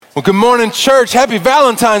Well, good morning, church. Happy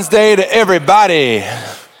Valentine's Day to everybody.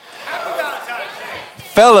 Happy Valentine's Day.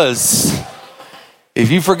 Fellas,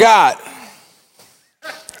 if you forgot,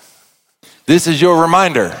 this is your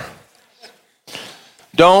reminder.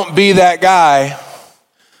 Don't be that guy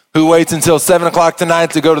who waits until 7 o'clock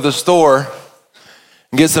tonight to go to the store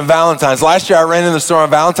and get some Valentine's. Last year, I ran in the store on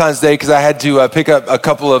Valentine's Day because I had to pick up a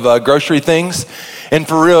couple of grocery things. And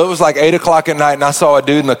for real, it was like 8 o'clock at night, and I saw a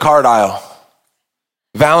dude in the card aisle.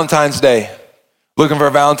 Valentine's Day, looking for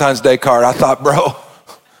a Valentine's Day card. I thought, bro,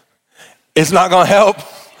 it's not gonna help.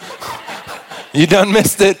 You done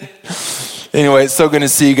missed it. Anyway, it's so good to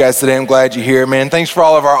see you guys today. I'm glad you're here, man. Thanks for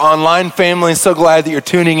all of our online family. So glad that you're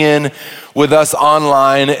tuning in with us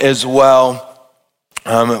online as well.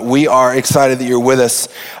 We are excited that you're with us.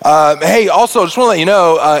 Hey, also, just want to let you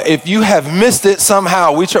know, if you have missed it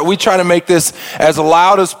somehow, we try to make this as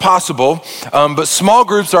loud as possible, but small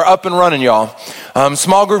groups are up and running, y'all.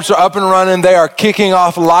 Small groups are up and running. They are kicking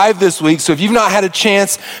off live this week, so if you've not had a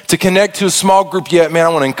chance to connect to a small group yet, man, I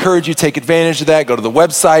want to encourage you to take advantage of that. Go to the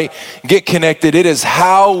website, get connected. It is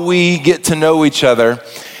how we get to know each other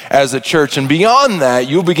as a church. And beyond that,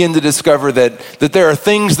 you'll begin to discover that there are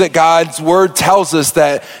things that God's word tells us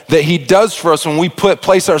that he does for us when we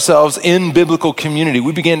place ourselves in biblical community.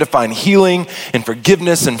 We begin to find healing and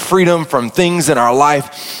forgiveness and freedom from things in our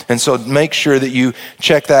life. And so make sure that you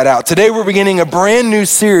check that out. Today, we're beginning a brand new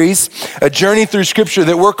series, a journey through scripture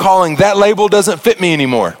that we're calling That Label Doesn't Fit Me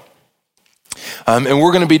Anymore. And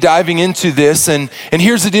we're going to be diving into this. And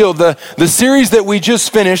here's the deal. The series that we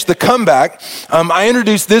just finished, The Comeback, I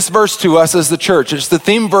introduced this verse to us as the church. It's the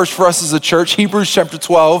theme verse for us as a church, Hebrews chapter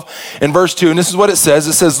 12 and verse 2. And this is what it says.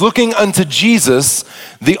 It says, looking unto Jesus,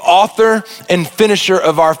 the author and finisher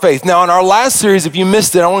of our faith. Now, in our last series, if you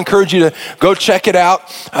missed it, I want to encourage you to go check it out.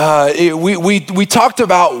 We talked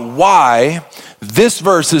about why this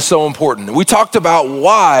verse is so important. We talked about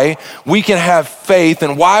why we can have faith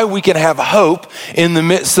and why we can have hope in the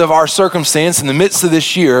midst of our circumstance, in the midst of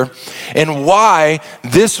this year, and why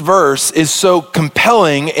this verse is so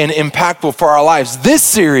compelling and impactful for our lives. This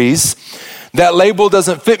series, That Label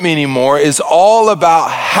Doesn't Fit Me Anymore, is all about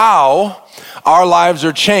how our lives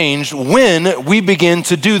are changed when we begin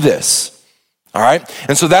to do this. All right?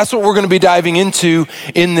 And so that's what we're going to be diving into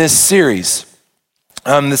in this series.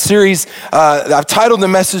 The series, I've titled the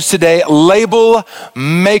message today, Label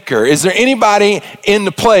Maker. Is there anybody in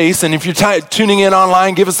the place, and if you're tuning in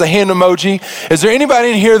online, give us a hand emoji. Is there anybody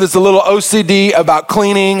in here that's a little OCD about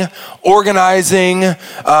cleaning, organizing,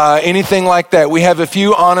 anything like that? We have a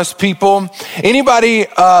few honest people. Anybody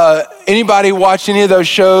watch any of those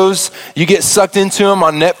shows? You get sucked into them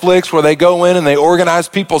on Netflix where they go in and they organize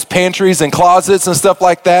people's pantries and closets and stuff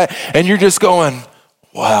like that, and you're just going,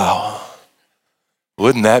 wow.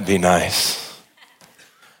 Wouldn't that be nice?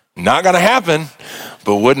 Not gonna happen,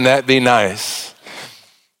 but wouldn't that be nice?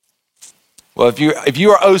 Well, if you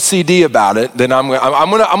are OCD about it, then I'm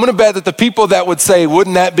gonna bet that the people that would say,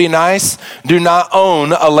 wouldn't that be nice, do not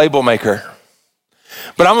own a label maker.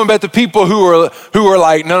 But I'm gonna bet the people who are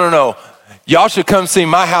like, no. Y'all should come see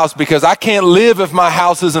my house because I can't live if my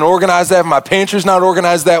house isn't organized that, if my pantry's not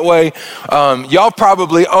organized that way. Y'all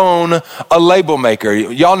probably own a label maker.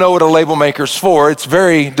 Y'all know what a label maker's for. It's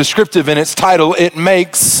very descriptive in its title. It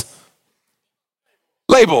makes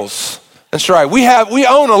labels. That's right. We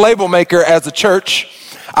own a label maker as a church.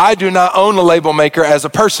 I do not own a label maker as a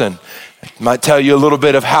person. I might tell you a little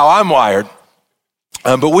bit of how I'm wired.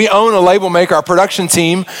 But we own a label maker. Our production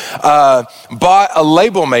team bought a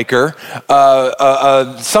label maker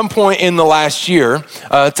some point in the last year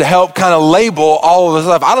to help kind of label all of the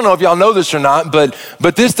stuff. I don't know if y'all know this or not,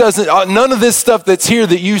 but this doesn't. None of this stuff that's here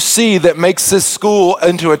that you see that makes this school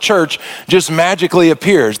into a church just magically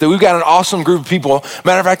appears. That we've got an awesome group of people.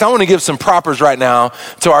 Matter of fact, I want to give some propers right now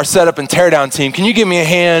to our setup and teardown team. Can you give me a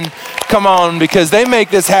hand? Come on, because they make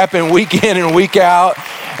this happen week in and week out.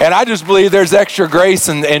 And I just believe there's extra grace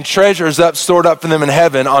and treasures stored up for them in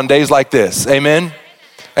heaven on days like this. Amen?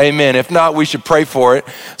 Amen. If not, we should pray for it.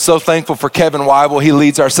 So thankful for Kevin Weibel. He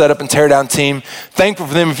leads our setup and teardown team. Thankful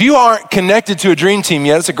for them. If you aren't connected to a dream team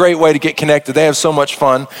yet, it's a great way to get connected. They have so much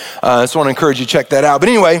fun. I just want to encourage you to check that out. But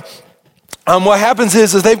anyway, what happens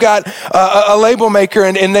is they've got a label maker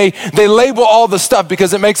and they label all the stuff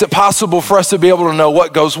because it makes it possible for us to be able to know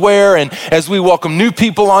what goes where, and as we welcome new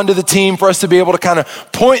people onto the team, for us to be able to kind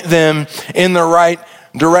of point them in the right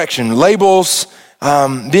direction. Labels,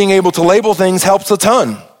 being able to label things helps a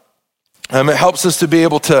ton. It helps us to be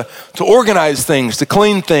able to organize things, to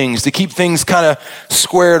clean things, to keep things kind of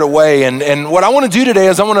squared away. And what I want to do today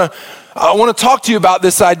is I want to I want to talk to you about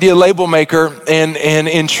this idea, label maker, and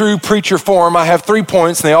in true preacher form, I have 3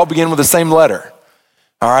 points, and they all begin with the same letter.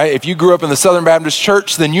 All right, if you grew up in the Southern Baptist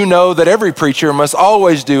Church, then you know that every preacher must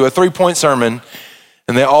always do a 3-point sermon,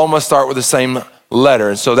 and they all must start with the same letter.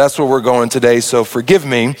 And so that's where we're going today, so forgive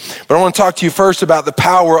me. But I want to talk to you first about the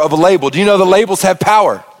power of a label. Do you know the labels have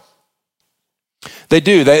power? They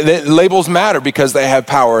do. Labels matter because they have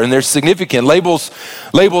power and they're significant. Labels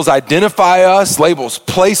identify us. Labels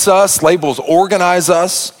place us. Labels organize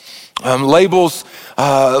us. Labels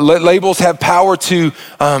have power to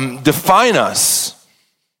define us.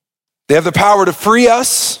 They have the power to free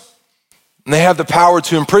us, and they have the power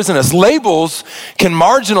to imprison us. Labels can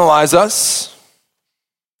marginalize us.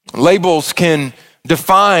 Labels can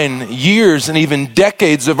define years and even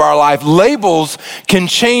decades of our life. Labels can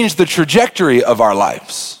change the trajectory of our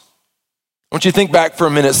lives. I want you to think back for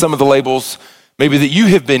a minute some of the labels maybe that you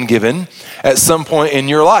have been given at some point in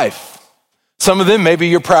your life. Some of them maybe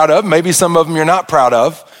you're proud of, maybe some of them you're not proud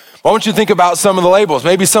of. I want you to think about some of the labels.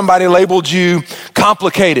 Maybe somebody labeled you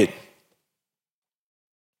complicated.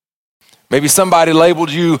 Maybe somebody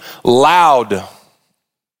labeled you loud.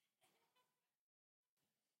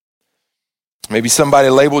 Maybe somebody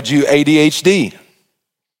labeled you ADHD,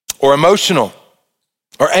 or emotional,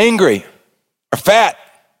 or angry, or fat,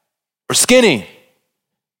 or skinny.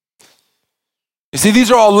 You see, these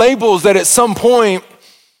are all labels that at some point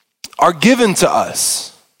are given to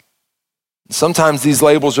us. Sometimes these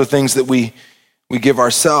labels are things that we give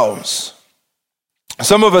ourselves.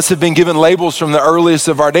 Some of us have been given labels from the earliest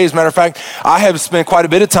of our days. Matter of fact, I have spent quite a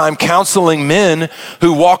bit of time counseling men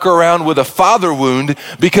who walk around with a father wound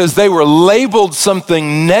because they were labeled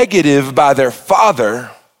something negative by their father.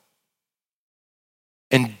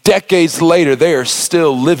 And decades later, they are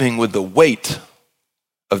still living with the weight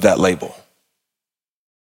of that label.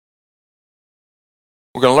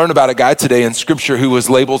 We're going to learn about a guy today in Scripture who was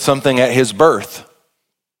labeled something at his birth.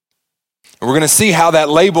 We're going to see how that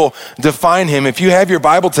label defined him. If you have your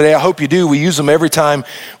Bible today, I hope you do. We use them every time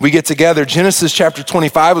we get together. Genesis chapter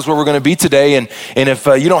 25 is where we're going to be today. And if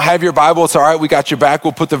you don't have your Bible, it's all right. We got your back.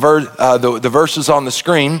 We'll put the verses on the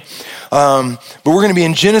screen. But we're going to be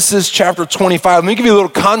in Genesis chapter 25. Let me give you a little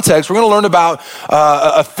context. We're going to learn about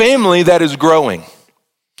a family that is growing.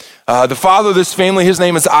 The father of this family, his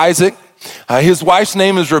name is Isaac. His wife's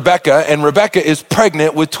name is Rebecca, and Rebecca is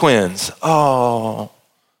pregnant with twins. Oh.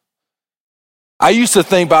 I used to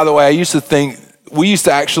think we used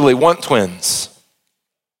to actually want twins.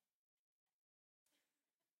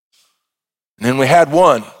 And then we had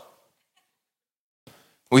one.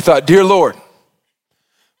 We thought, dear Lord,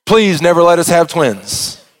 please never let us have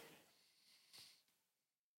twins.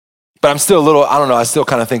 But I'm still I still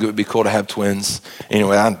kind of think it would be cool to have twins.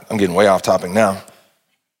 Anyway, I'm getting way off topic now.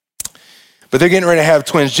 But they're getting ready to have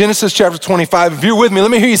twins. Genesis chapter 25, if you're with me, let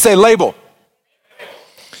me hear you say label.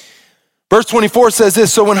 Verse 24 says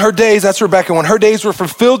this, so when her days, that's Rebecca, when her days were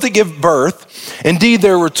fulfilled to give birth, indeed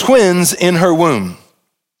there were twins in her womb.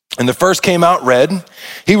 And the first came out red.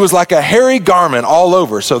 He was like a hairy garment all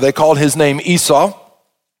over, so they called his name Esau.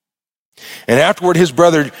 And afterward his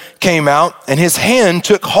brother came out, and his hand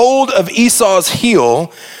took hold of Esau's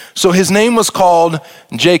heel, so his name was called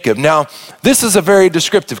Jacob. Now, this is a very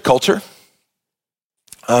descriptive culture.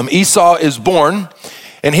 Esau is born,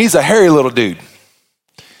 and he's a hairy little dude.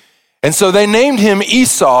 And so they named him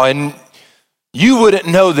Esau, and you wouldn't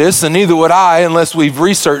know this, and neither would I unless we've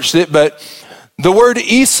researched it, but the word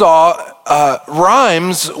Esau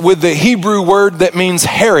rhymes with the Hebrew word that means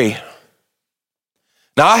hairy.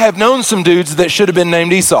 Now, I have known some dudes that should have been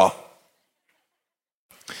named Esau.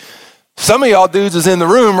 Some of y'all dudes is in the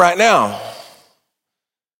room right now.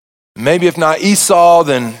 Maybe if not Esau,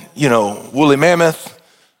 then, woolly mammoth,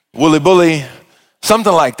 woolly bully,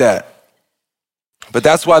 something like that. But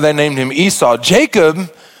that's why they named him Esau. Jacob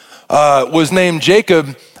was named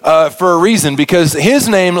Jacob for a reason, because his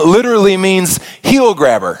name literally means heel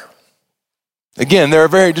grabber. Again, they're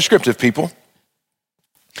very descriptive people.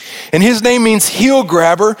 And his name means heel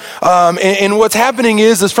grabber. And what's happening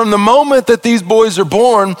is from the moment that these boys are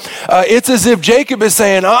born, it's as if Jacob is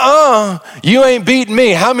saying, you ain't beating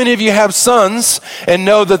me. How many of you have sons and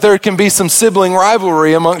know that there can be some sibling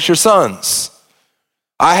rivalry amongst your sons?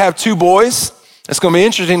 I have 2 boys. It's going to be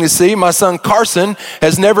interesting to see. My son Carson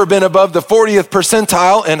has never been above the 40th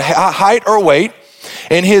percentile in height or weight.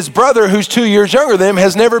 And his brother, who's 2 years younger than him,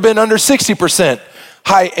 has never been under 60%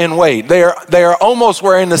 height and weight. They are almost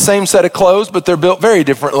wearing the same set of clothes, but they're built very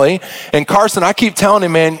differently. And Carson, I keep telling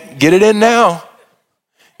him, man, get it in now.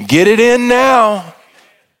 Get it in now.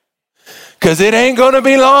 Because it ain't going to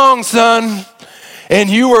be long, son. And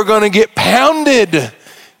you are going to get pounded.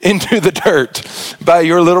 into the dirt by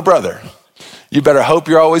your little brother. You better hope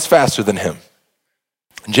you're always faster than him.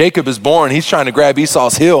 Jacob is born. He's trying to grab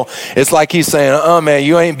Esau's heel. It's like he's saying, man,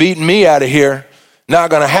 you ain't beating me out of here. Not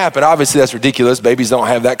going to happen. Obviously, that's ridiculous. Babies don't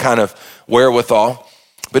have that kind of wherewithal.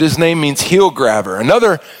 But his name means heel grabber.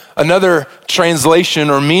 Another translation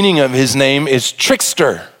or meaning of his name is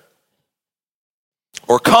trickster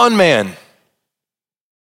or con man.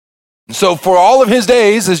 And so for all of his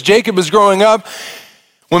days, as Jacob is growing up,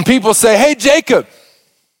 when people say, hey, Jacob,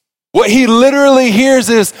 what he literally hears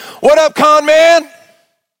is, what up, con man?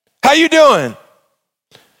 How you doing?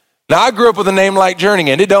 Now, I grew up with a name like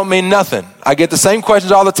Jernigan. It don't mean nothing. I get the same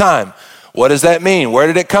questions all the time. What does that mean? Where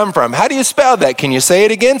did it come from? How do you spell that? Can you say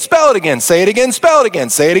it again? Spell it again. Say it again. Spell it again.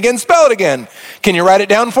 Say it again. Spell it again. Can you write it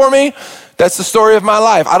down for me? That's the story of my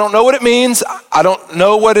life. I don't know what it means. I don't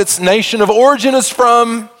know what its nation of origin is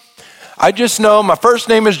from. I just know my first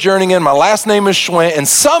name is Jernigan, my last name is Schwint, and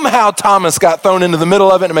somehow Thomas got thrown into the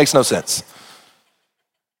middle of it, and it makes no sense.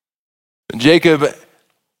 Jacob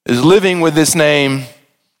is living with this name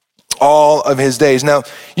all of his days. Now,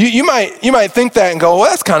 you might think that and go, well,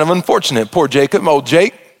 that's kind of unfortunate. Poor Jacob, old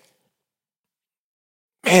Jake.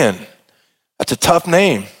 Man, that's a tough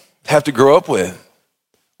name to have to grow up with.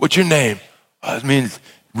 What's your name? Oh, it means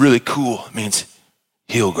really cool. It means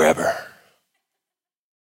heel grabber.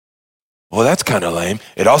 Well, that's kind of lame.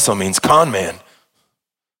 It also means con man.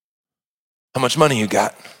 How much money you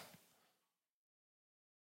got?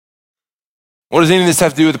 What does any of this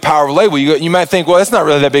have to do with the power of a label? You might think, well, that's not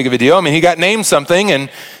really that big of a deal. I mean, he got named something, and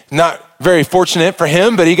not very fortunate for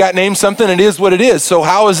him, but he got named something, and it is what it is. So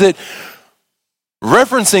how is it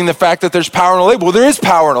referencing the fact that there's power in a label? Well, there is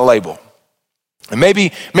power in a label. And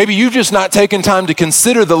maybe you've just not taken time to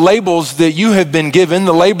consider the labels that you have been given,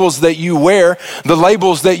 the labels that you wear, the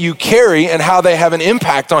labels that you carry, and how they have an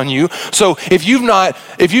impact on you. So if you've not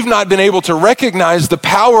been able to recognize the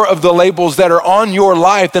power of the labels that are on your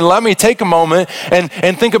life, then let me take a moment and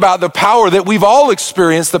think about the power that we've all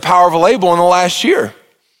experienced, the power of a label in the last year.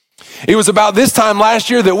 It was about this time last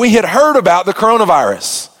year that we had heard about the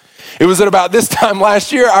coronavirus. It was at about this time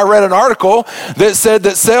last year, I read an article that said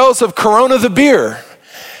that sales of Corona the beer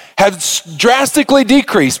have drastically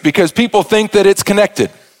decreased because people think that it's connected.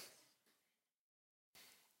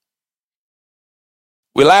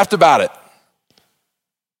 We laughed about it.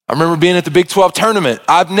 I remember being at the Big 12 tournament.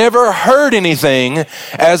 I've never heard anything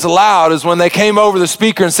as loud as when they came over the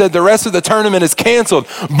speaker and said the rest of the tournament is canceled.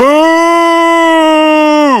 Boo!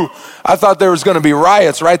 I thought there was going to be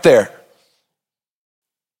riots right there.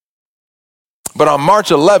 But on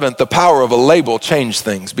March 11th, the power of a label changed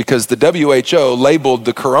things because the WHO labeled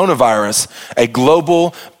the coronavirus a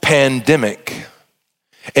global pandemic.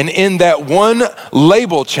 And in that one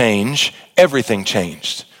label change, everything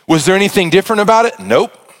changed. Was there anything different about it?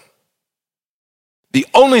 Nope. The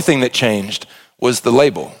only thing that changed was the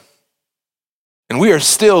label. And we are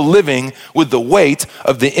still living with the weight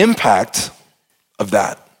of the impact of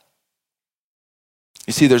that.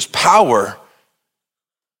 You see, there's power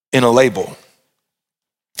in a label.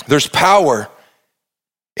 There's power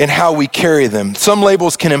in how we carry them. Some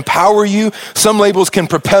labels can empower you. Some labels can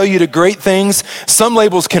propel you to great things. Some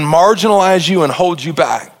labels can marginalize you and hold you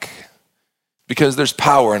back because there's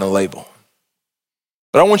power in a label.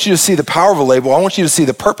 But I want you to see the power of a label. I want you to see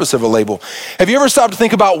the purpose of a label. Have you ever stopped to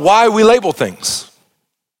think about why we label things?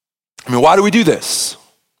 I mean, why do we do this?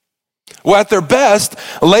 Well, at their best,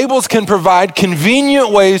 labels can provide convenient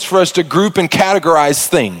ways for us to group and categorize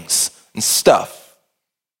things and stuff.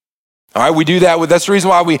 All right, we do that. That's the reason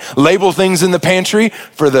why we label things in the pantry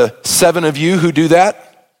for the 7 of you who do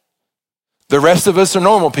that. The rest of us are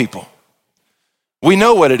normal people. We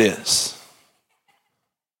know what it is.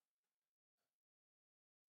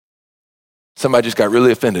 Somebody just got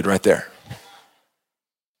really offended right there.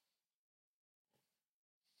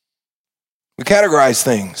 We categorize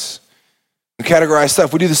things. We categorize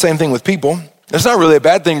stuff. We do the same thing with people. It's not really a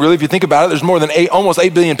bad thing, really, if you think about it. There's more than almost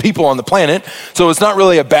 8 billion people on the planet. So it's not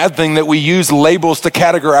really a bad thing that we use labels to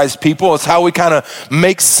categorize people. It's how we kind of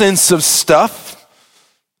make sense of stuff.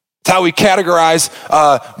 It's how we categorize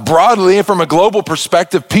broadly and from a global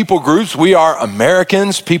perspective, people groups. We are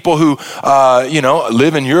Americans. People who,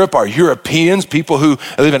 live in Europe are Europeans. People who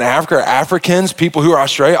live in Africa are Africans. People who are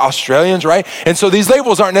Australians, right? And so these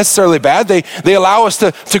labels aren't necessarily bad. They allow us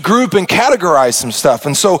to group and categorize some stuff.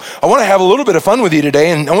 And so I want to have a little bit of fun with you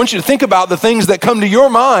today. And I want you to think about the things that come to your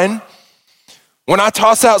mind when I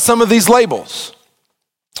toss out some of these labels.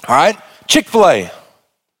 All right? Chick-fil-A.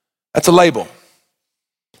 That's a label.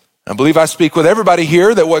 I believe I speak with everybody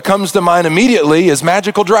here that what comes to mind immediately is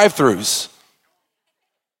magical drive-thrus.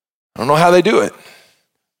 I don't know how they do it.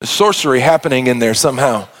 There's sorcery happening in there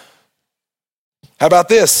somehow. How about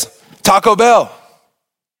this? Taco Bell.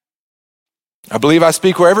 I believe I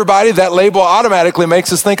speak for everybody. That label automatically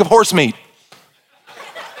makes us think of horse meat.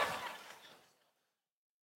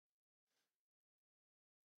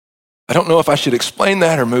 I don't know if I should explain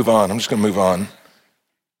that or move on. I'm just going to move on.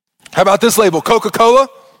 How about this label? Coca-Cola.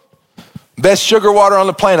 Best sugar water on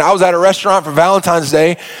the planet. I was at a restaurant for Valentine's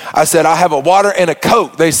Day. I said, I have a water and a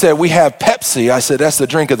Coke. They said, we have Pepsi. I said, that's the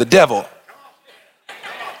drink of the devil.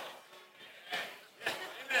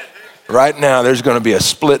 Right now, there's going to be a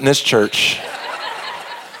split in this church.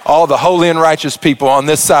 All the holy and righteous people on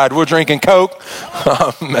this side, we're drinking Coke.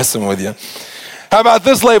 I'm messing with you. How about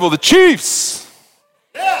this label? The Chiefs.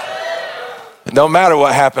 It don't matter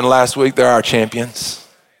what happened last week. They're our champions.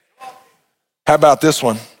 How about this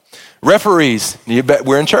one? Referees. You bet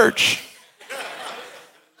we're in church.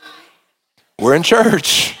 We're in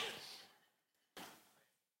church.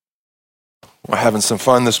 We're having some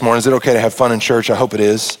fun this morning. Is it okay to have fun in church? I hope it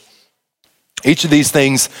is. Each of these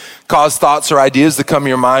things cause thoughts or ideas to come to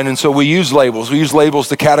your mind, and so we use labels. We use labels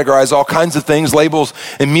to categorize all kinds of things. Labels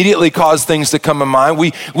immediately cause things to come to mind.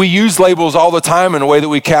 We use labels all the time in a way that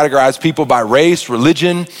we categorize people by race,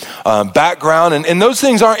 religion, background, and those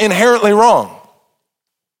things aren't inherently wrong.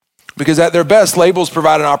 Because at their best, labels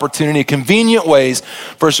provide an opportunity, convenient ways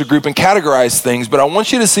for us to group and categorize things. But I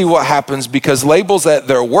want you to see what happens because labels at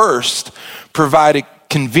their worst provide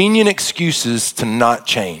convenient excuses to not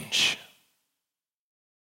change.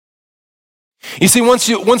 You see,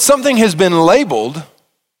 once something has been labeled,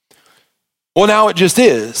 well, now it just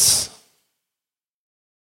is.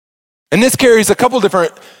 And this carries a couple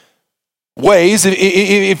different ways.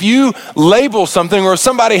 If you label something or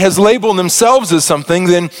somebody has labeled themselves as something,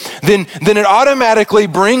 then it automatically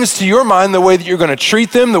brings to your mind the way that you're going to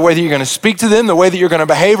treat them, the way that you're going to speak to them, the way that you're going to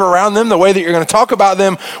behave around them, the way that you're going to talk about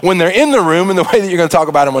them when they're in the room, and the way that you're going to talk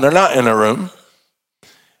about them when they're not in the room.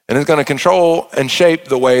 And it's going to control and shape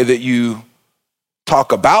the way that you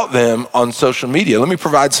talk about them on social media. Let me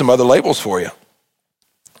provide some other labels for you.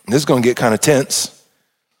 This is going to get kind of tense.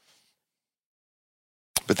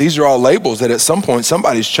 But these are all labels that at some point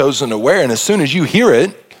somebody's chosen to wear, and as soon as you hear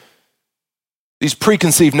it, these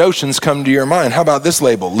preconceived notions come to your mind. How about this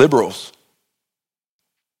label? Liberals,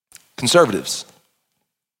 conservatives,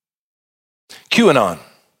 QAnon,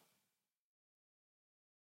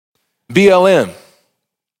 BLM,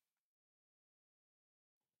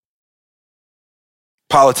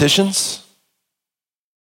 politicians,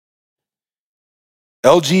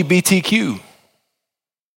 LGBTQ,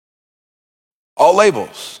 all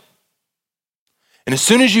labels. And as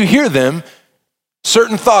soon as you hear them,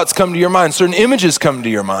 certain thoughts come to your mind, certain images come to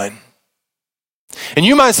your mind. And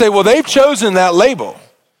you might say, well, they've chosen that label.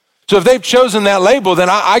 So if they've chosen that label, then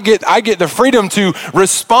I get the freedom to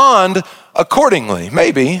respond accordingly.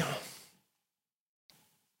 Maybe.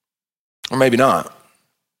 Or maybe not.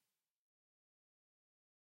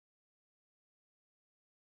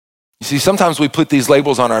 You see, sometimes we put these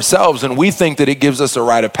labels on ourselves and we think that it gives us a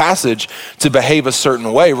rite of passage to behave a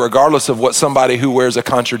certain way, regardless of what somebody who wears a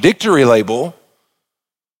contradictory label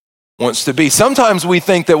wants to be. Sometimes we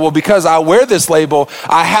think that, well, because I wear this label,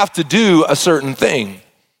 I have to do a certain thing.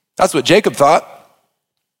 That's what Jacob thought.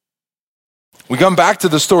 We come back to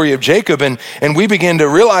the story of Jacob and we begin to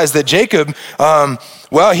realize that Jacob,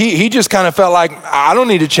 he just kind of felt like, I don't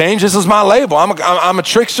need to change. This is my label. I'm a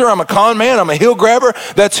trickster. I'm a con man. I'm a heel grabber.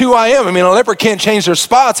 That's who I am. I mean, a leper can't change their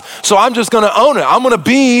spots, so I'm just going to own it. I'm going to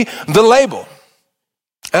be the label.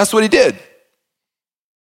 That's what he did.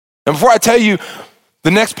 And before I tell you the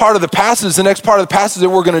next part of the passage that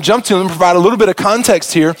we're going to jump to, let me provide a little bit of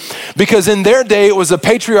context here, because in their day, it was a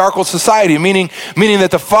patriarchal society, meaning that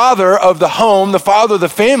the father of the home, the father of the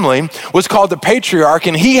family, was called the patriarch,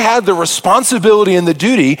 and he had the responsibility and the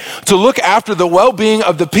duty to look after the well-being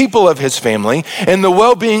of the people of his family and the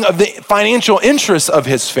well-being of the financial interests of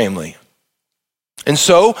his family. And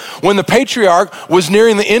so when the patriarch was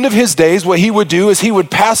nearing the end of his days, what he would do is he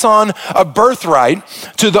would pass on a birthright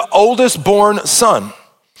to the oldest born son.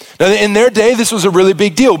 Now, in their day, this was a really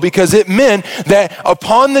big deal because it meant that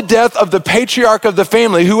upon the death of the patriarch of the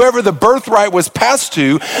family, whoever the birthright was passed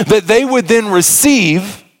to, that they would then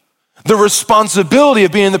receive the responsibility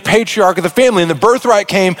of being the patriarch of the family. And the birthright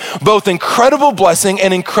came both incredible blessing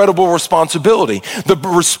and incredible responsibility. The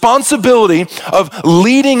responsibility of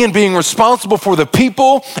leading and being responsible for the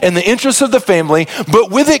people and the interests of the family, but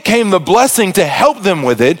with it came the blessing to help them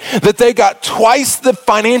with it, that they got twice the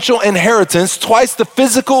financial inheritance, twice the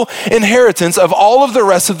physical inheritance of all of the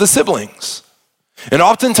rest of the siblings. And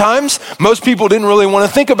oftentimes, most people didn't really want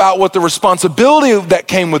to think about what the responsibility that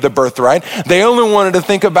came with the birthright. They only wanted to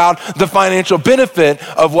think about the financial benefit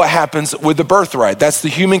of what happens with the birthright. That's the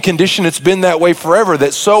human condition. It's been that way forever,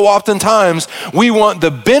 that so oftentimes we want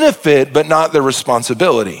the benefit but not the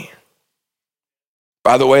responsibility.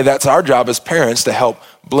 By the way, that's our job as parents to help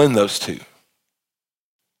blend those two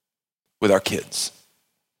with our kids.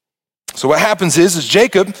 So what happens is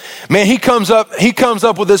Jacob, man, he comes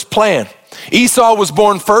up with this plan. Esau was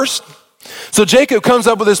born first. So Jacob comes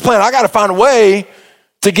up with this plan. I got to find a way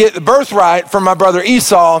to get the birthright from my brother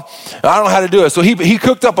Esau. I don't know how to do it. So he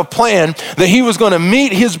cooked up a plan that he was going to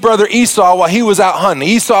meet his brother Esau while he was out hunting.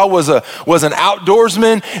 Esau was an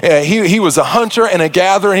outdoorsman. He was a hunter and a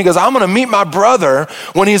gatherer. And he goes, I'm going to meet my brother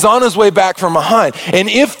when he's on his way back from a hunt. And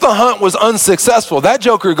if the hunt was unsuccessful, that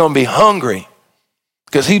joker is going to be hungry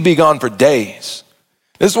because he'd be gone for days.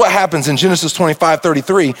 This is what happens in Genesis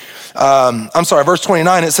 25:33. Verse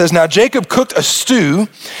 29. It says, now Jacob cooked a stew,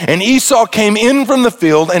 and Esau came in from the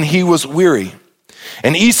field, and he was weary.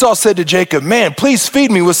 And Esau said to Jacob, man, please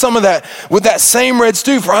feed me with some of that, with that same red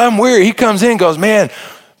stew, for I'm weary. He comes in and goes, man,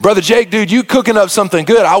 brother Jake, dude, you cooking up something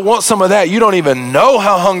good. I want some of that. You don't even know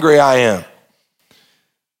how hungry I am.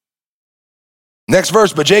 Next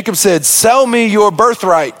verse, but Jacob said, sell me your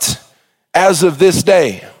birthright as of this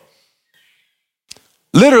day.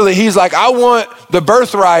 Literally, he's like, I want the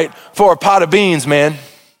birthright for a pot of beans, man.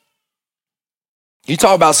 You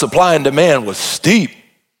talk about supply and demand was steep.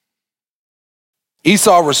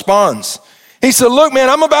 Esau responds. He said, look, man,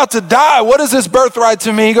 I'm about to die. What is this birthright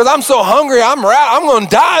to me? He goes, I'm so hungry, I'm going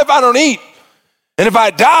to die if I don't eat. And if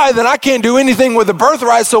I die, then I can't do anything with the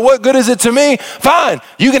birthright, so what good is it to me? Fine,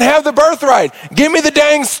 you can have the birthright. Give me the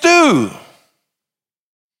dang stew.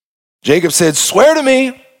 Jacob said, swear to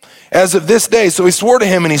me as of this day. So he swore to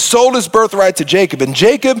him, and he sold his birthright to Jacob. And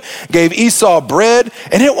Jacob gave Esau bread,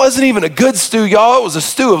 and it wasn't even a good stew, y'all. It was a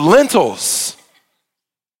stew of lentils.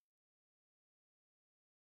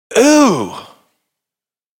 Ooh,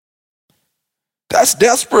 that's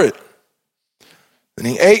desperate. And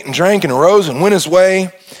he ate and drank and arose and went his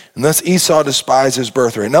way. And thus Esau despised his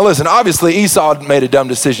birthright. Now listen, obviously Esau made a dumb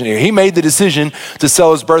decision here. He made the decision to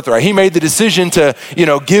sell his birthright. He made the decision to,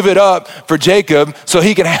 give it up for Jacob so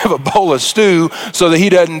he can have a bowl of stew so that he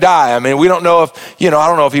doesn't die. I mean, we don't know if, I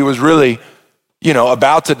don't know if he was really,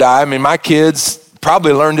 about to die. I mean, my kids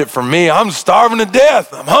probably learned it from me. I'm starving to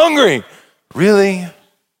death. I'm hungry. Really?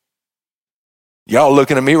 Y'all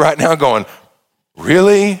looking at me right now going,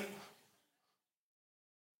 really?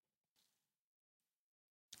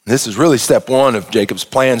 This is really step one of Jacob's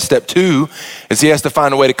plan. Step two is he has to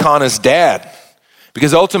find a way to con his dad,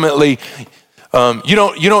 because ultimately you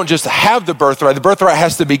don't just have the birthright. The birthright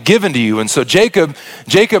has to be given to you. And so Jacob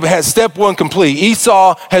has step one complete.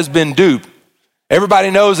 Esau has been duped. Everybody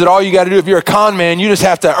knows that all you got to do if you're a con man, you just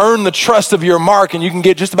have to earn the trust of your mark, and you can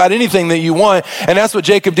get just about anything that you want. And that's what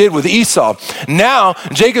Jacob did with Esau. Now,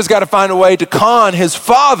 Jacob's got to find a way to con his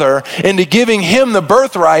father into giving him the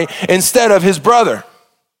birthright instead of his brother.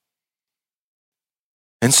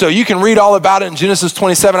 And so you can read all about it in Genesis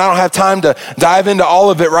 27. I don't have time to dive into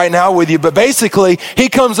all of it right now with you, but basically he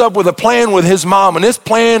comes up with a plan with his mom, and this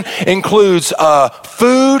plan includes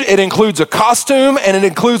food, it includes a costume, and it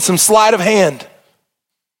includes some sleight of hand.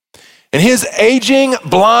 And his aging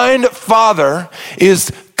blind father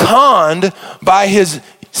is conned by his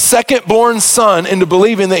second-born son into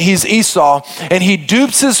believing that he's Esau, and he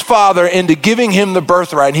dupes his father into giving him the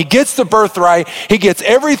birthright. And he gets the birthright, he gets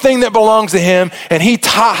everything that belongs to him, and he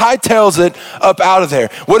hightails it up out of there.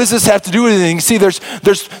 What does this have to do with anything? You see,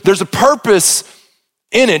 there's a purpose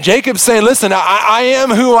in it. Jacob's saying, listen, I am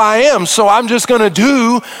who I am, so I'm just gonna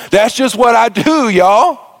do, that's just what I do,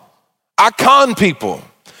 y'all. I con people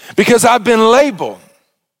because I've been labeled.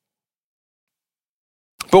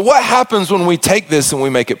 But what happens when we take this and we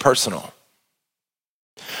make it personal?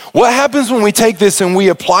 What happens when we take this and we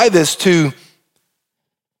apply this to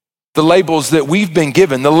the labels that we've been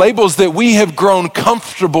given, the labels that we have grown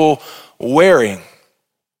comfortable wearing?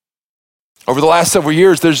 Over the last several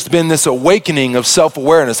years, there's been this awakening of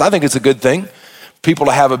self-awareness. I think it's a good thing. People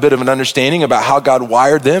to have a bit of an understanding about how God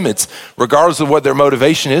wired them. It's regardless of what their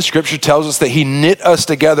motivation is. Scripture tells us that he knit us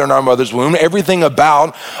together in our mother's womb. Everything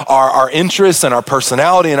about our interests and our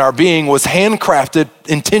personality and our being was handcrafted,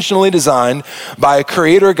 intentionally designed by a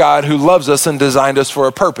creator God who loves us and designed us for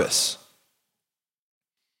a purpose.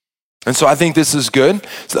 And so I think this is good.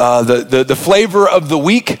 The flavor of the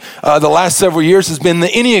week the last several years has been the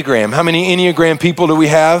Enneagram. How many Enneagram people do we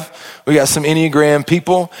have? We got some Enneagram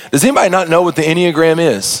people. Does anybody not know what the Enneagram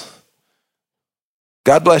is?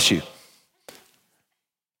 God bless you.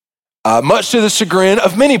 Much to the chagrin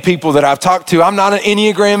of many people that I've talked to, I'm not an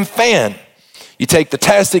Enneagram fan. You take the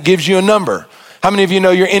test, it gives you a number. How many of you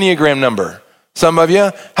know your Enneagram number? Some of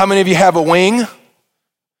you. How many of you have a wing?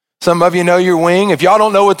 Some of you know your wing. If y'all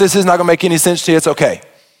don't know what this is, not gonna make any sense to you, it's okay.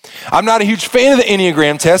 I'm not a huge fan of the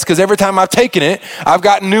Enneagram test because every time I've taken it, I've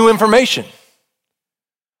gotten new information.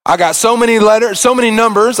 I got so many letters, so many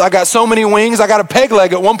numbers, I got so many wings, I got a peg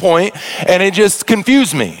leg at one point, and it just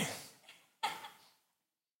confused me.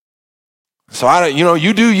 So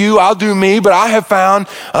you do you, I'll do me, but I have found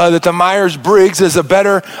that the Myers-Briggs is a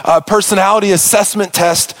better personality assessment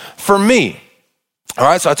test for me. All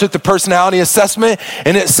right, so I took the personality assessment,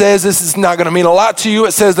 and it says, this is not gonna mean a lot to you,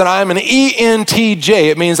 it says that I'm an ENTJ.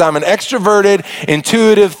 It means I'm an extroverted,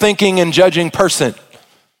 intuitive, thinking, and judging person.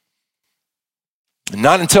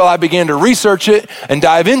 Not until I began to research it and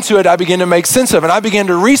dive into it, I began to make sense of it. And I began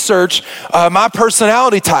to research my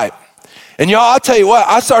personality type. And y'all, I'll tell you what,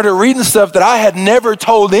 I started reading stuff that I had never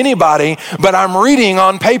told anybody, but I'm reading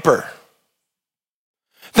on paper.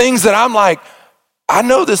 Things that I'm like, I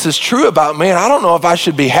know this is true about me, and I don't know if I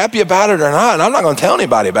should be happy about it or not, and I'm not gonna tell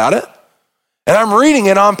anybody about it. And I'm reading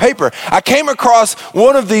it on paper. I came across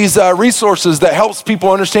one of these resources that helps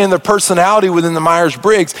people understand their personality within the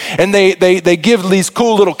Myers-Briggs, and they give these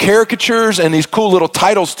cool little caricatures and these cool little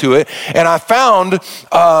titles to it, and I found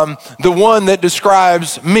the one that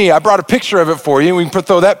describes me. I brought a picture of it for you. We can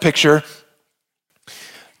throw that picture.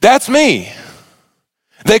 That's me.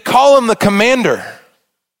 They call him the commander.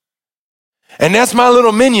 And that's my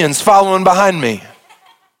little minions following behind me.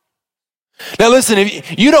 Now listen,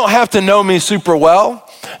 if you don't have to know me super well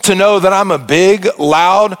to know that I'm a big,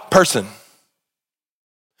 loud person.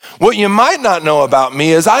 What you might not know about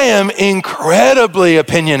me is I am incredibly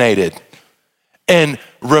opinionated and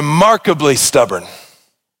remarkably stubborn.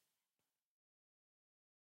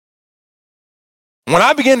 When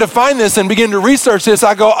I begin to find this and begin to research this,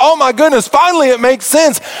 I go, oh my goodness, finally it makes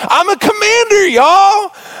sense. I'm a commander,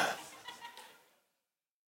 y'all.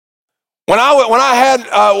 When I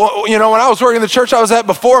was working in the church I was at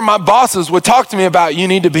before, my bosses would talk to me about, you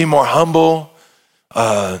need to be more humble.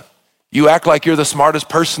 You act like you're the smartest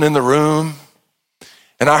person in the room.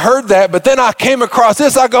 And I heard that, but then I came across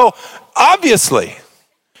this. I go, obviously,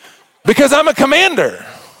 because I'm a commander.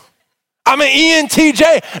 I'm an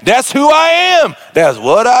ENTJ. That's who I am. That's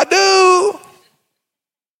what I do.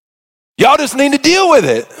 Y'all just need to deal with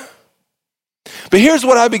it. But here's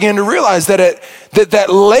what I began to realize, that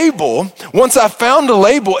label, once I found a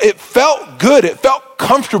label, it felt good, it felt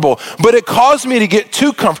comfortable, but it caused me to get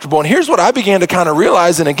too comfortable. And here's what I began to kind of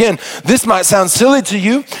realize, and again, this might sound silly to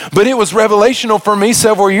you, but it was revelational for me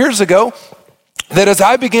several years ago, that as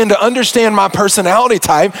I began to understand my personality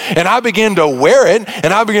type and I began to wear it,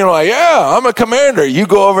 and I began to like, yeah, I'm a commander. You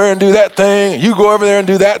go over there and do that thing. You go over there and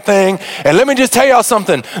do that thing. And let me just tell y'all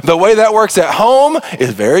something. The way that works at home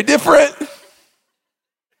is very different.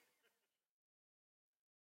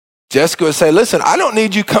 Jessica would say, listen, I don't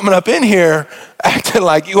need you coming up in here acting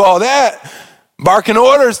like you all that. Barking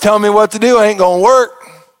orders, telling me what to do ain't gonna work.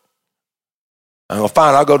 I'm gonna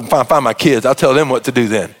fine, I'll go find my kids. I'll tell them what to do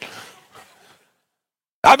then.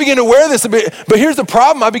 I began to wear this a bit, but here's the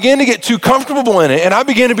problem. I began to get too comfortable in it, and I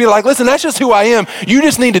began to be like, listen, that's just who I am. You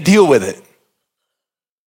just need to deal with it.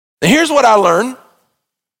 And here's what I learned.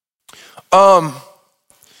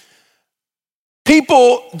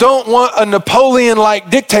 People don't want a Napoleon-like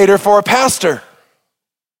dictator for a pastor.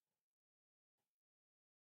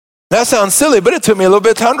 That sounds silly, but it took me a little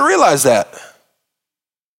bit of time to realize that.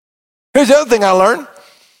 Here's the other thing I learned.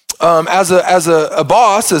 As a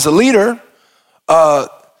boss, as a leader,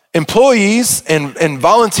 employees and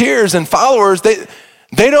volunteers and followers, they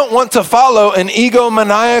don't want to follow an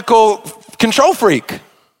egomaniacal control freak.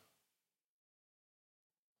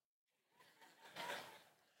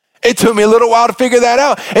 It took me a little while to figure that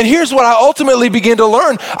out. And here's what I ultimately began to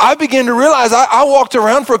learn. I began to realize I walked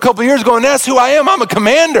around for a couple of years going, that's who I am. I'm a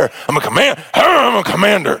commander. I'm a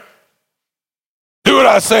commander. Do what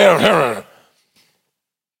I say.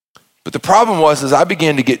 But the problem was I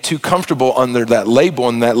began to get too comfortable under that label,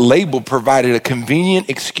 and that label provided a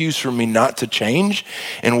convenient excuse for me not to change.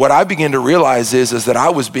 And what I began to realize is that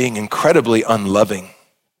I was being incredibly unloving.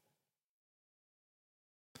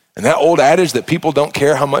 And that old adage that people don't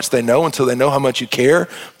care how much they know until they know how much you care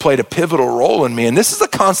played a pivotal role in me. And this is a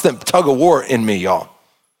constant tug of war in me, y'all.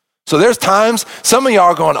 So there's times, some of y'all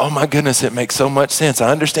are going, oh my goodness, it makes so much sense.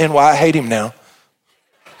 I understand why I hate him now.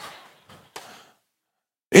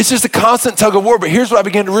 It's just a constant tug of war. But here's what I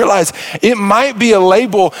began to realize. It might be a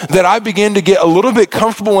label that I begin to get a little bit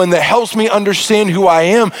comfortable in that helps me understand who I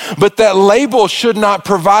am. But that label should not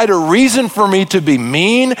provide a reason for me to be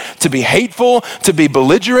mean, to be hateful, to be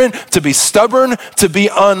belligerent, to be stubborn, to be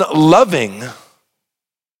unloving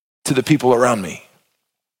to the people around me.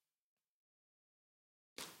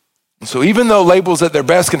 So even though labels at their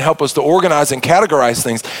best can help us to organize and categorize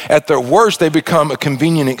things, at their worst, they become a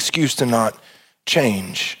convenient excuse to not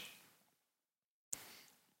change.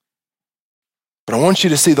 But I want you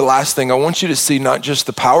to see the last thing. I want you to see not just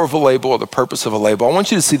the power of a label or the purpose of a label. I want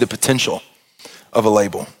you to see the potential of a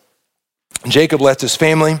label. Jacob left his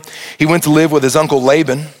family. He went to live with his uncle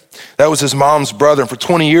Laban. That was his mom's brother. And for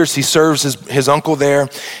 20 years, he serves his uncle there.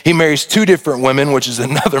 He marries 2 different women, which is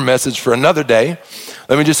another message for another day.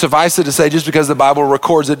 Let me just suffice it to say, just because the Bible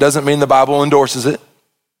records it doesn't mean the Bible endorses it.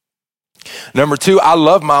 Number 2, I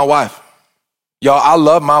love my wife. Y'all, I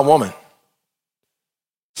love my woman.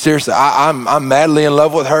 Seriously, I'm madly in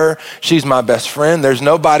love with her. She's my best friend. There's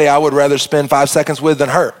nobody I would rather spend 5 seconds with than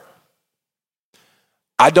her.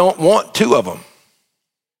 I don't want 2 of them.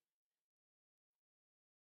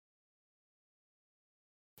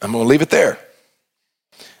 I'm going to leave it there.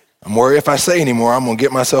 I'm worried if I say anymore, I'm going to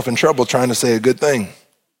get myself in trouble trying to say a good thing.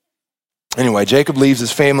 Anyway, Jacob leaves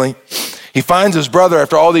his family. He finds his brother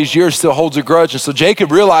after all these years still holds a grudge. And so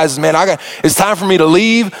Jacob realizes, man, it's time for me to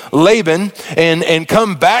leave Laban and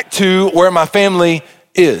come back to where my family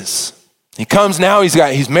is. He comes now,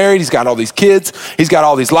 he's married, he's got all these kids, he's got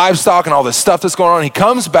all these livestock and all this stuff that's going on. He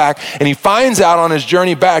comes back and he finds out on his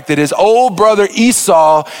journey back that his old brother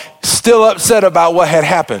Esau still upset about what had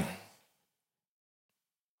happened.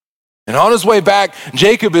 And on his way back,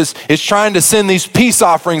 Jacob is trying to send these peace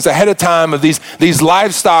offerings ahead of time of these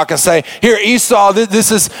livestock and say, here, Esau,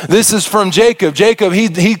 this is from Jacob. Jacob,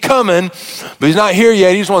 he's coming, but he's not here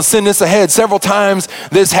yet. He just wants to send this ahead. Several times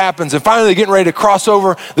this happens. And finally, they're getting ready to cross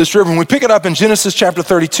over this river. And we pick it up in Genesis chapter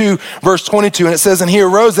 32, verse 22. And it says, and he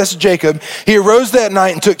arose, that's Jacob, he arose that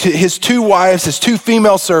night and took his 2 wives, his 2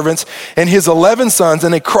 female servants, and his 11 sons,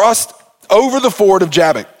 and they crossed over the ford of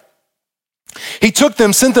Jabbok. He took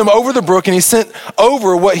them, sent them over the brook, and he sent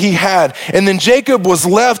over what he had. And then Jacob was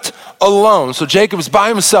left alone. So Jacob's by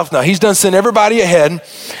himself now. He's done sent everybody ahead.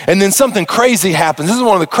 And then something crazy happens. This is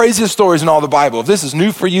one of the craziest stories in all the Bible. If this is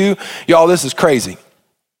new for you, y'all, this is crazy.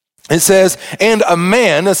 It says, and a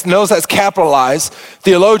man, notice that's capitalized.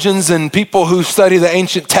 Theologians and people who study the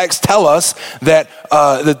ancient text tell us that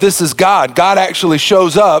this is God. God actually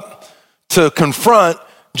shows up to confront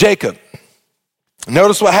Jacob.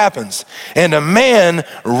 Notice what happens. And a man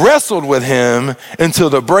wrestled with him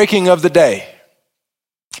until the breaking of the day.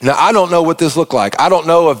 Now, I don't know what this looked like. I don't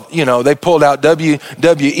know if, they pulled out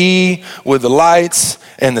WWE with the lights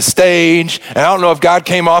and the stage. And I don't know if God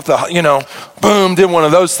came off the, boom, did one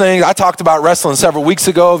of those things. I talked about wrestling several weeks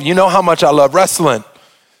ago. You know how much I love wrestling.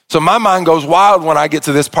 So my mind goes wild when I get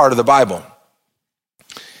to this part of the Bible.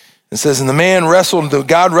 It says, and the man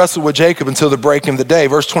God wrestled with Jacob until the breaking of the day.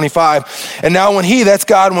 Verse 25, and now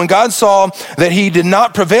when God saw that he did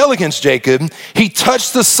not prevail against Jacob, he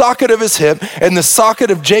touched the socket of his hip, and the socket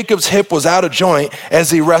of Jacob's hip was out of joint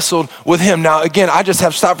as he wrestled with him. Now, again, I just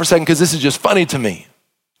have to stop for a second because this is just funny to me.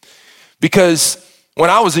 Because when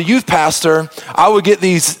I was a youth pastor, I would get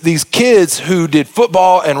these kids who did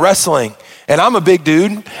football and wrestling, and I'm a big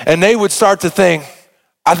dude, and they would start to think,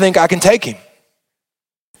 I think I can take him.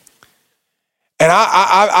 And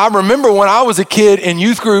I remember when I was a kid in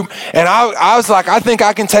youth group, and I was like, I think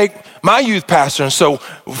I can take my youth pastor. And so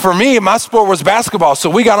for me, my sport was basketball. So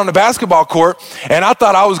we got on the basketball court, and I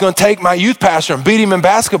thought I was going to take my youth pastor and beat him in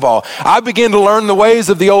basketball. I began to learn the ways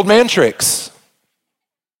of the old man tricks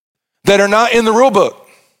that are not in the rule book.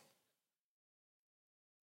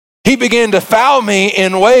 He began to foul me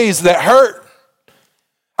in ways that hurt.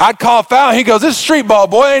 I'd call foul. He goes, this is street ball,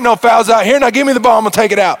 boy. Ain't no fouls out here. Now give me the ball. I'm going to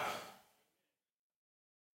take it out.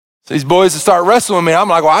 So these boys that start wrestling me, I'm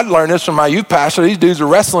like, well, I'd learn this from my youth pastor. These dudes are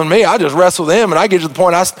wrestling me. I just wrestle them. And I get to the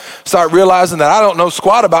point I start realizing that I don't know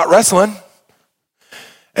squat about wrestling.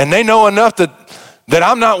 And they know enough that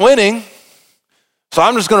I'm not winning. So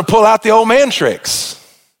I'm just going to pull out the old man tricks.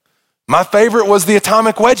 My favorite was the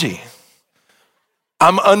atomic wedgie.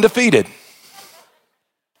 I'm undefeated.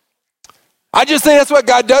 I just think that's what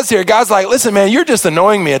God does here. God's like, listen, man, you're just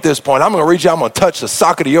annoying me at this point. I'm going to reach out. I'm going to touch the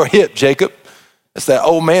socket of your hip, Jacob. It's that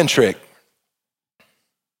old man trick.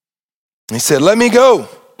 He said, let me go,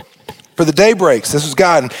 for the day breaks. This was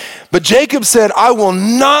God. But Jacob said, I will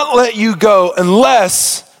not let you go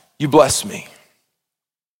unless you bless me.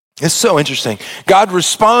 It's so interesting. God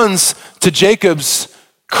responds to Jacob's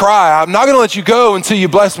cry. I'm not going to let you go until you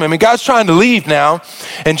bless me. I mean, God's trying to leave now.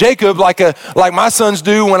 And Jacob, like my sons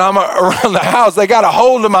do when I'm around the house, they got a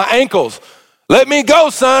hold of my ankles. Let me go,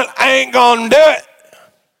 son. I ain't going to do it.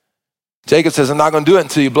 Jacob says, I'm not going to do it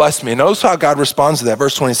until you bless me. And notice how God responds to that.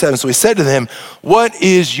 Verse 27. So he said to them, what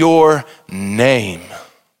is your name?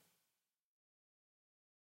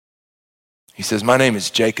 He says, my name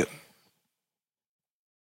is Jacob.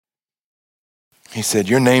 He said,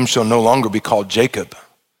 your name shall no longer be called Jacob,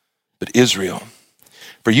 but Israel.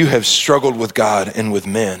 For you have struggled with God and with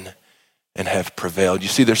men and have prevailed. You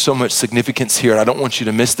see, there's so much significance here, and I don't want you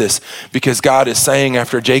to miss this, because God is saying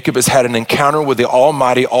after Jacob has had an encounter with the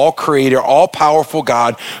Almighty, all-creator, all-powerful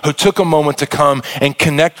God, who took a moment to come and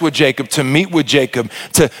connect with Jacob, to meet with Jacob,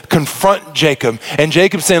 to confront Jacob. And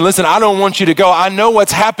Jacob's saying, listen, I don't want you to go. I know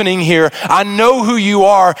what's happening here. I know who you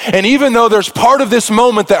are. And even though there's part of this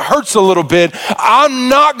moment that hurts a little bit, I'm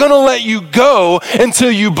not going to let you go until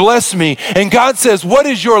you bless me. And God says, what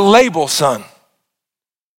is your label, son?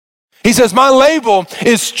 He says, my label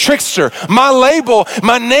is trickster.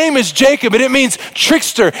 My name is Jacob, and it means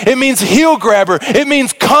trickster. It means heel grabber. It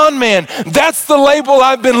means con man. That's the label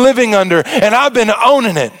I've been living under, and I've been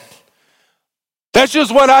owning it. That's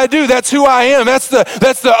just what I do. That's who I am. That's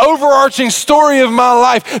the overarching story of my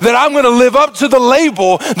life, that I'm going to live up to the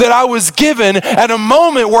label that I was given at a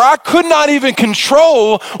moment where I could not even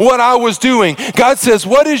control what I was doing. God says,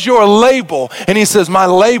 what is your label? And he says, my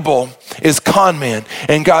label is con man.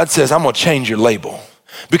 And God says, I'm going to change your label.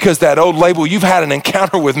 Because that old label, you've had an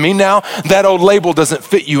encounter with me now, that old label doesn't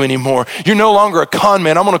fit you anymore. You're no longer a con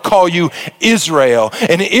man. I'm going to call you Israel.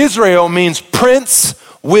 And Israel means prince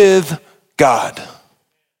with God.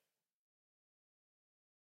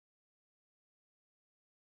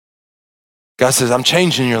 God says, I'm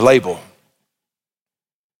changing your label.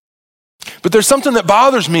 But there's something that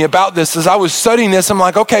bothers me about this. As I was studying this, I'm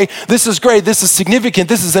like, okay, this is great. This is significant.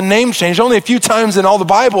 This is a name change. Only a few times in all the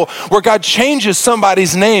Bible where God changes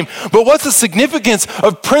somebody's name. But what's the significance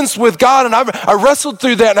of prince with God? And I wrestled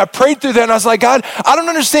through that and I prayed through that. And I was like, God, I don't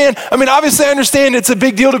understand. I mean, obviously I understand it's a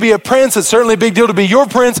big deal to be a prince. It's certainly a big deal to be your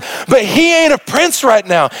prince. But he ain't a prince right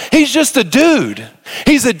now. He's just a dude.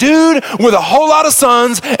 He's a dude with a whole lot of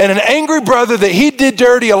sons and an angry brother that he did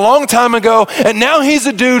dirty a long time ago. And now he's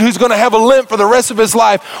a dude who's going to have a limp for the rest of his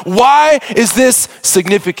life. Why is this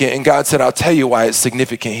significant? And God said, I'll tell you why it's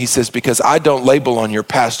significant. He says, because I don't label on your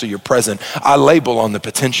past or your present. I label on the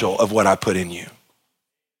potential of what I put in you.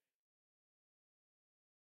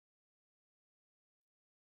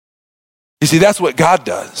 You see, that's what God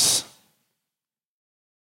does.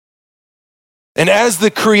 And as the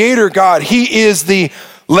creator God, he is the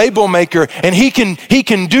label maker, and he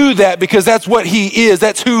can do that because that's what he is.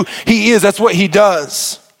 That's who he is. That's what he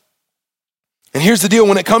does. And here's the deal.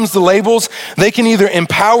 When it comes to labels, they can either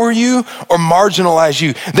empower you or marginalize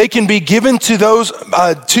you. They can be given to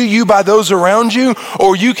you by those around you,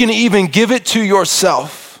 or you can even give it to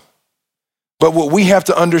yourself. But what we have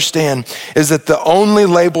to understand is that the only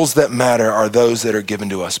labels that matter are those that are given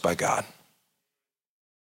to us by God.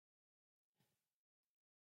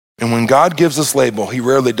 And when God gives us label, he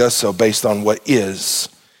rarely does so based on what is.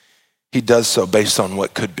 He does so based on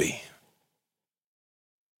what could be.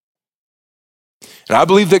 And I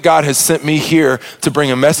believe that God has sent me here to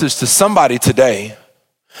bring a message to somebody today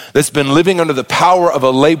that's been living under the power of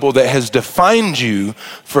a label that has defined you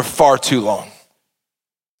for far too long.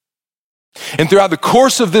 And throughout the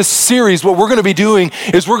course of this series, what we're going to be doing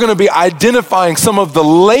is we're going to be identifying some of the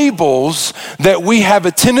labels that we have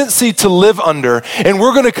a tendency to live under. And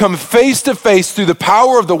we're going to come face to face through the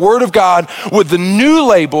power of the Word of God with the new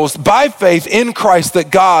labels by faith in Christ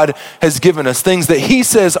that God has given us, things that he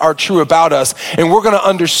says are true about us. And we're going to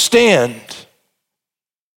understand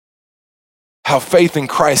how faith in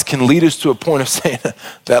Christ can lead us to a point of saying,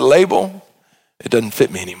 that label, it doesn't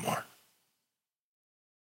fit me anymore.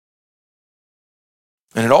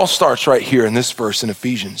 And it all starts right here in this verse in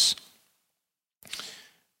Ephesians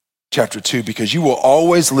chapter 2, because you will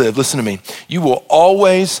always live, listen to me, you will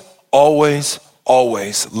always live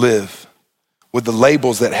with the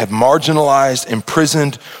labels that have marginalized,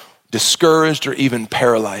 imprisoned, discouraged, or even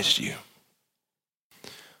paralyzed you.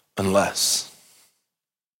 Unless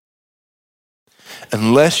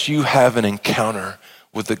you have an encounter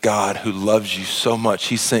with the God who loves you so much,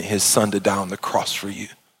 he sent his son to die on the cross for you.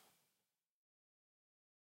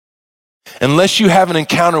 Unless you have an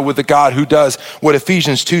encounter with the God who does what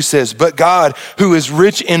Ephesians 2 says, but God who is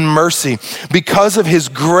rich in mercy because of his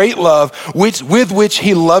great love with which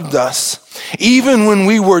he loved us, even when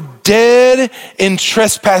we were dead in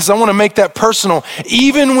trespasses. I want to make that personal.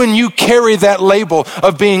 Even when you carry that label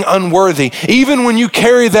of being unworthy, even when you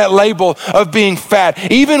carry that label of being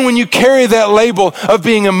fat, even when you carry that label of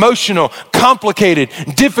being emotional, complicated,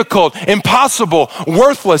 difficult, impossible,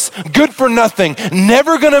 worthless, good for nothing,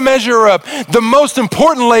 never going to measure up. The most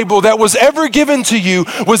important label that was ever given to you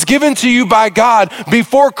was given to you by God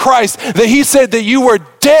before Christ, that he said that you were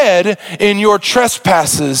dead in your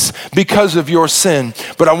trespasses because of your sin.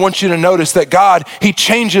 But I want you to notice that God, he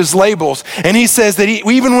changes labels, and he says that he,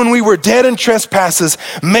 even when we were dead in trespasses,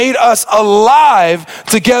 made us alive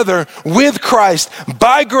together with Christ.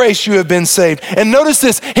 By grace you have been saved. And notice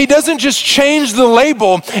this, he doesn't just change the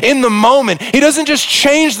label in the moment. He doesn't just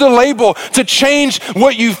change the label to change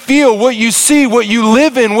what you feel, what you see, what you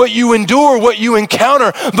live in, what you endure, what you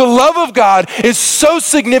encounter. The love of God is so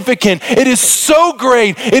significant. It is so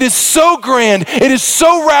great. It is so grand. It is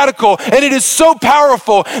so radical. And it is so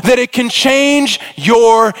powerful that it can change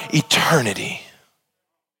your eternity.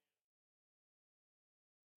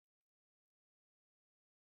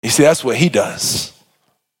 You see, that's what he does.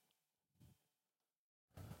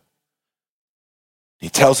 He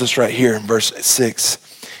tells us right here in verse 6,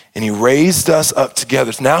 and he raised us up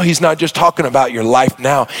together. So now he's not just talking about your life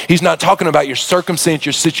now. He's not talking about your circumstance,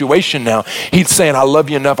 your situation now. He's saying, I love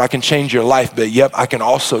you enough, I can change your life, but yep, I can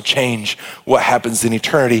also change what happens in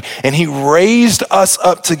eternity. And he raised us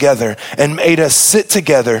up together and made us sit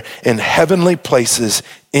together in heavenly places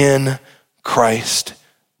in Christ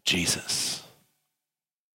Jesus.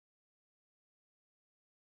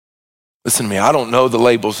 Listen to me, I don't know the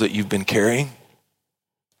labels that you've been carrying.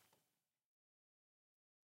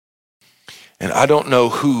 And I don't know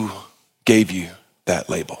who gave you that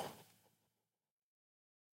label.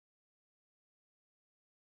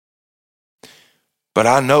 But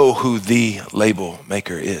I know who the label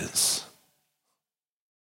maker is.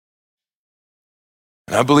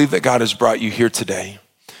 And I believe that God has brought you here today,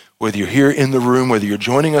 whether you're here in the room, whether you're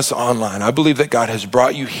joining us online. I believe that God has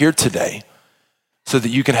brought you here today so that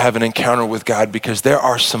you can have an encounter with God, because there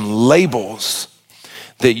are some labels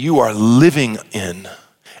that you are living in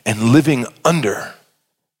and living under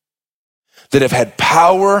that have had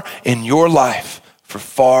power in your life for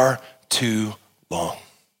far too long.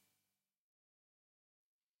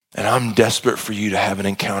 And I'm desperate for you to have an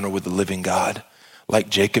encounter with the living God like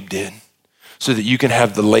Jacob did, so that you can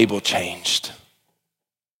have the label changed.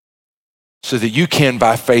 So that you can,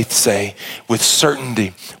 by faith, say with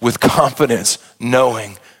certainty, with confidence,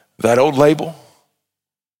 knowing that old label,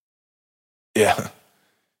 yeah,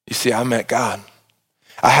 you see, I met God.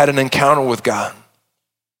 I had an encounter with God.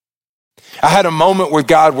 I had a moment with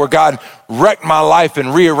God where God wrecked my life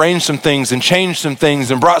and rearranged some things and changed some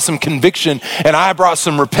things and brought some conviction, and I brought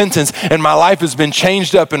some repentance, and my life has been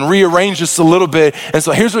changed up and rearranged just a little bit. And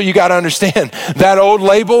so here's what you got to understand. That old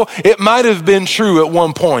label, it might have been true at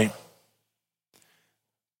one point,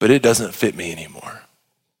 but it doesn't fit me anymore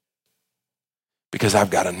because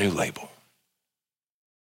I've got a new label.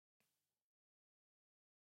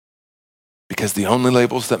 Because the only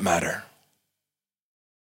labels that matter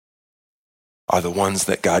are the ones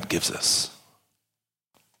that God gives us.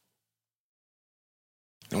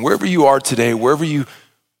 And wherever you are today, whatever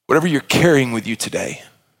you're carrying with you today,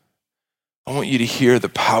 I want you to hear the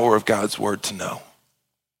power of God's word, to know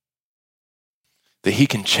that he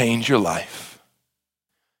can change your life.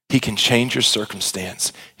 He can change your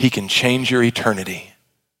circumstance. He can change your eternity.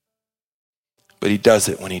 But he does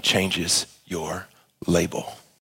it when he changes your label.